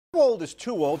How old is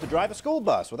too old to drive a school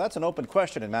bus? Well, that's an open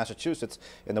question in Massachusetts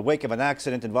in the wake of an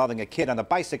accident involving a kid on a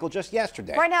bicycle just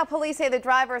yesterday. Right now, police say the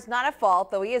driver is not at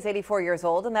fault, though he is 84 years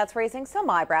old, and that's raising some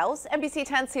eyebrows. NBC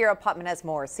 10's Sierra Putman has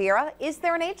more. Sierra, is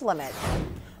there an age limit?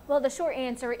 Well, the short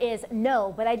answer is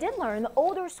no, but I did learn the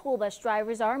older school bus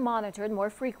drivers are monitored more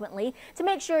frequently to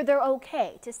make sure they're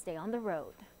okay to stay on the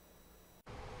road.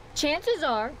 Chances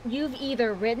are you've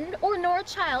either ridden or know a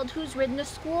child who's ridden a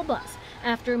school bus.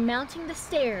 After mounting the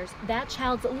stairs, that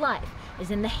child's life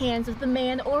is in the hands of the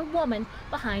man or woman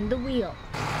behind the wheel.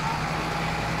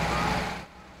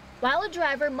 While a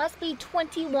driver must be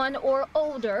 21 or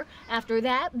older, after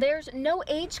that, there's no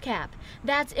age cap.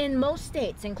 That's in most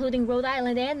states, including Rhode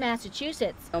Island and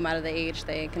Massachusetts. No matter the age,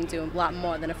 they can do a lot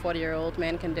more than a 40-year-old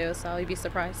man can do, so you'd be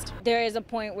surprised. There is a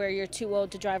point where you're too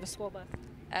old to drive a school bus.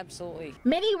 Absolutely.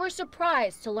 Many were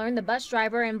surprised to learn the bus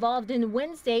driver involved in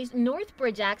Wednesday's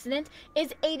Northbridge accident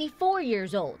is 84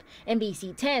 years old.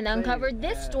 NBC 10 uncovered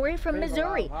this story from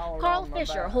Missouri. Carl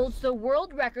Fisher holds the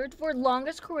world record for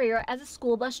longest career as a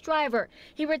school bus driver.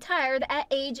 He retired at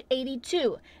age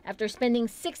 82 after spending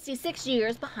 66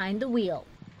 years behind the wheel.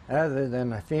 Other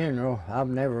than a funeral, I've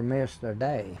never missed a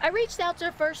day. I reached out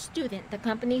to First Student, the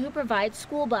company who provides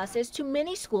school buses to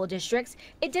many school districts.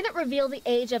 It didn't reveal the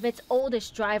age of its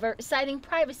oldest driver, citing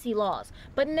privacy laws,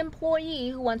 but an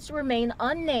employee who wants to remain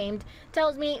unnamed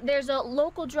tells me there's a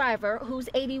local driver who's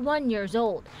 81 years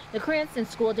old. The Cranston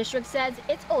School District says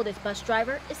its oldest bus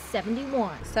driver is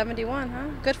 71. 71, huh?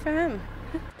 Good for him.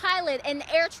 Pilot and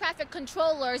air traffic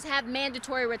controllers have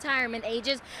mandatory retirement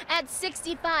ages at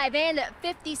 65 and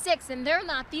 56, and they're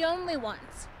not the only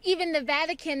ones. Even the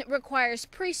Vatican requires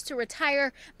priests to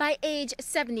retire by age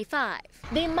 75.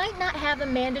 They might not have a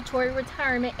mandatory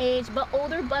retirement age, but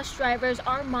older bus drivers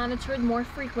are monitored more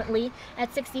frequently.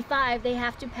 At 65, they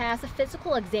have to pass a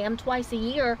physical exam twice a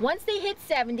year. Once they hit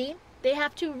 70, they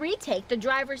have to retake the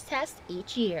driver's test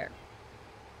each year.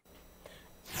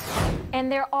 And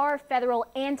there are federal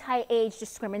anti-age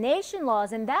discrimination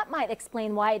laws, and that might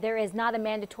explain why there is not a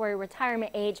mandatory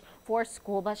retirement age for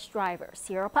school bus drivers.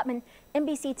 Sierra Putman,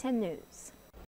 NBC 10 News.